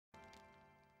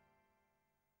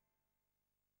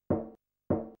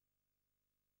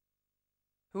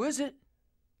Who is it?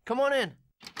 Come on in.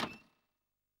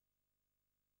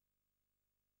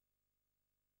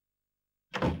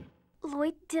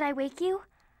 Lloyd, did I wake you?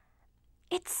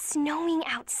 It's snowing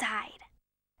outside.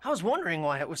 I was wondering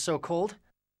why it was so cold.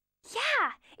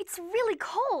 Yeah, it's really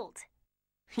cold.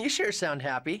 You sure sound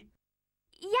happy.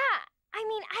 Yeah, I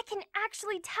mean, I can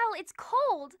actually tell it's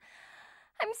cold.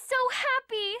 I'm so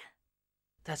happy.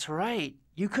 That's right.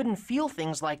 You couldn't feel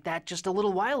things like that just a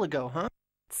little while ago, huh?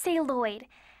 Say, Lloyd,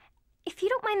 if you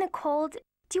don't mind the cold,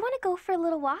 do you want to go for a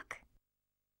little walk?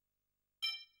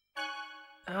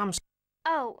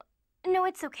 Oh, no,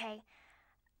 it's okay.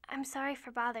 I'm sorry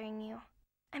for bothering you.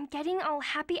 I'm getting all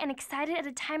happy and excited at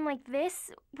a time like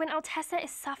this when Altessa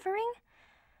is suffering.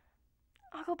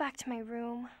 I'll go back to my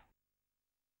room.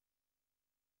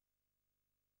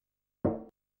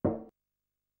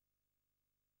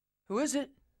 Who is it?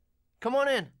 Come on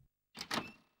in.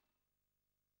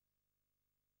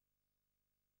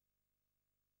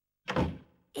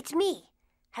 It's me.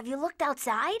 Have you looked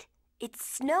outside? It's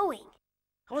snowing.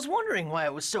 I was wondering why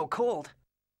it was so cold.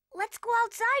 Let's go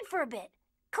outside for a bit.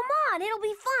 Come on, it'll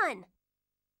be fun.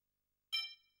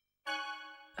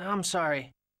 I'm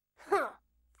sorry. Huh.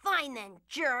 Fine then,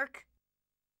 jerk.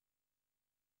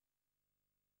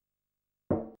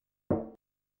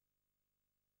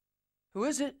 Who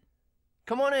is it?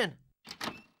 Come on in.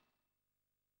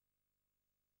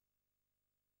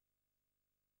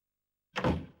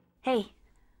 Hey,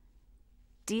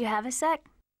 do you have a sec?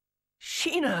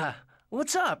 Sheena,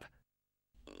 what's up?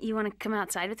 You want to come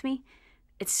outside with me?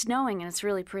 It's snowing and it's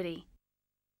really pretty.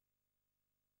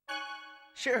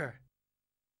 Sure.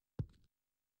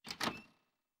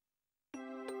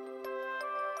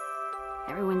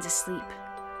 Everyone's asleep.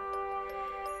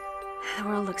 The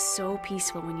world looks so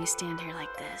peaceful when you stand here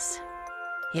like this.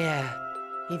 Yeah,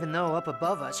 even though up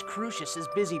above us, Crucius is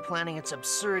busy planning its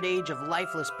absurd age of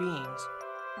lifeless beings.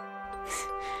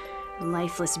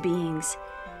 Lifeless beings.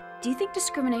 Do you think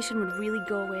discrimination would really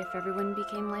go away if everyone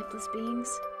became lifeless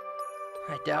beings?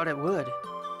 I doubt it would.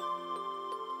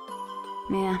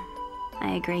 Yeah,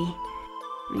 I agree.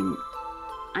 I mean,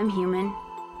 I'm human,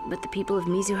 but the people of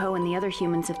Mizuho and the other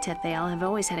humans of Tethael have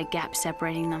always had a gap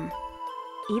separating them.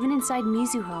 Even inside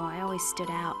Mizuho, I always stood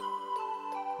out.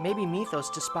 Maybe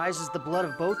Mythos despises the blood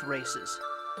of both races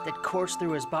that course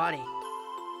through his body.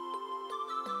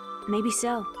 Maybe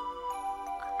so.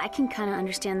 I can kind of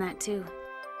understand that too.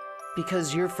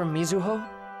 Because you're from Mizuho?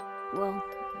 Well,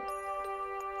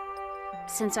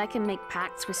 since I can make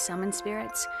pacts with summon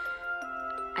spirits,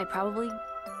 I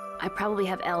probably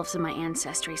have elves in my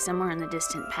ancestry somewhere in the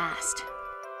distant past.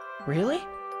 Really?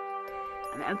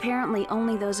 Apparently,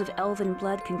 only those of elven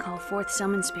blood can call forth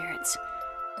summon spirits.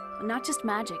 Not just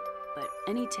magic, but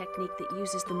any technique that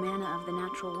uses the mana of the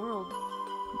natural world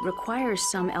requires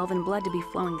some elven blood to be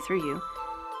flowing through you.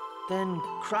 Then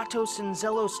Kratos and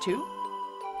Zelos too?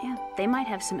 Yeah, they might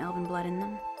have some elven blood in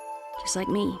them. Just like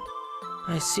me.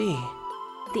 I see.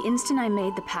 The instant I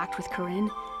made the pact with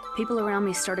Corinne, people around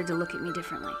me started to look at me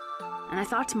differently. And I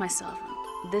thought to myself,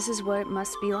 this is what it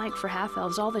must be like for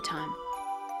half-elves all the time.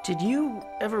 Did you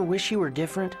ever wish you were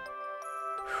different?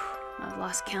 I've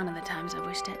lost count of the times I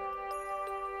wished it.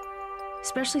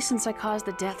 Especially since I caused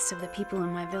the deaths of the people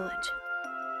in my village.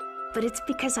 But it's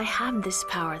because I have this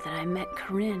power that I met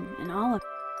Corinne and all of...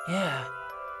 Yeah.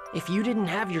 If you didn't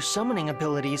have your summoning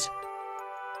abilities,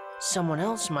 someone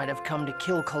else might have come to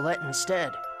kill Colette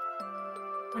instead.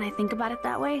 When I think about it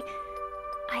that way,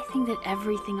 I think that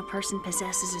everything a person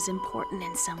possesses is important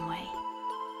in some way.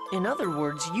 In other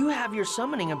words, you have your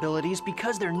summoning abilities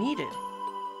because they're needed.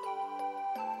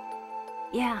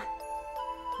 Yeah.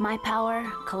 My power,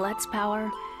 Colette's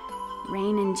power,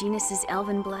 Rain and Genus's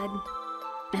elven blood,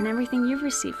 and everything you've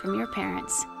received from your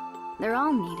parents. They're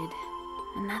all needed,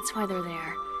 and that's why they're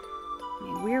there. I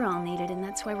mean, we're all needed, and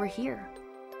that's why we're here.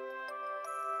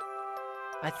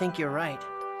 I think you're right.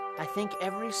 I think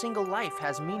every single life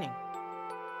has meaning.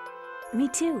 Me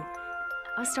too.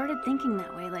 I started thinking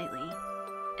that way lately.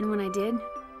 And when I did,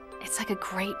 it's like a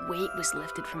great weight was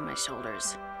lifted from my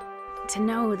shoulders. To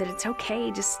know that it's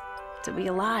okay just to be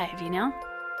alive, you know?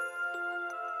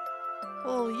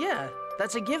 Well, yeah,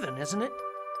 that's a given, isn't it?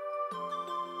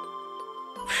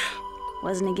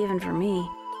 Wasn't a given for me.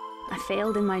 I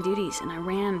failed in my duties and I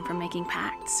ran from making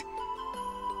pacts.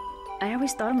 I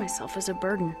always thought of myself as a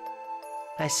burden.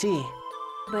 I see.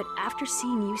 But after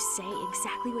seeing you say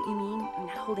exactly what you mean, and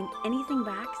not holding anything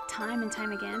back time and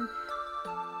time again,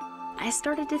 I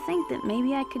started to think that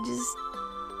maybe I could just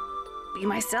be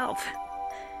myself.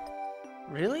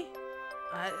 Really?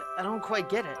 I don't quite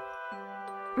get it.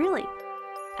 Really.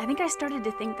 I think I started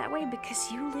to think that way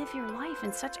because you live your life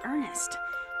in such earnest.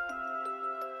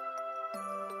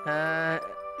 I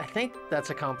think that's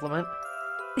a compliment.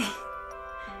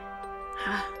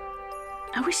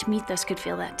 I wish Mythos could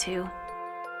feel that too.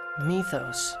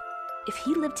 Mythos. If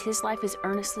he lived his life as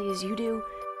earnestly as you do,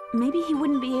 maybe he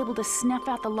wouldn't be able to snuff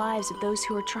out the lives of those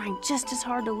who are trying just as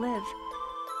hard to live.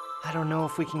 I don't know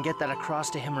if we can get that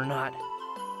across to him or not.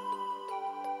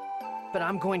 But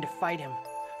I'm going to fight him,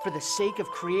 for the sake of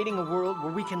creating a world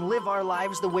where we can live our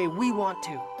lives the way we want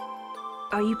to.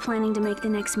 Are you planning to make the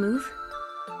next move?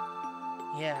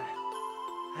 Yeah.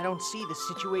 I don't see the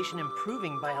situation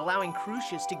improving by allowing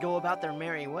Crucius to go about their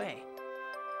merry way.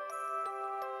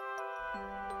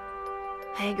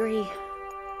 I agree.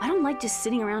 I don't like just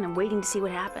sitting around and waiting to see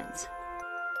what happens.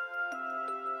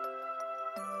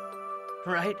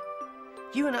 Right?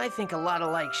 You and I think a lot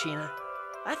alike, Sheena.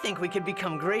 I think we could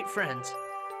become great friends.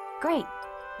 Great.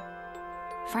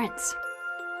 Friends.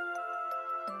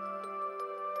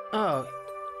 Oh,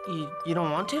 you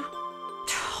don't want to?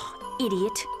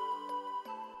 Idiot.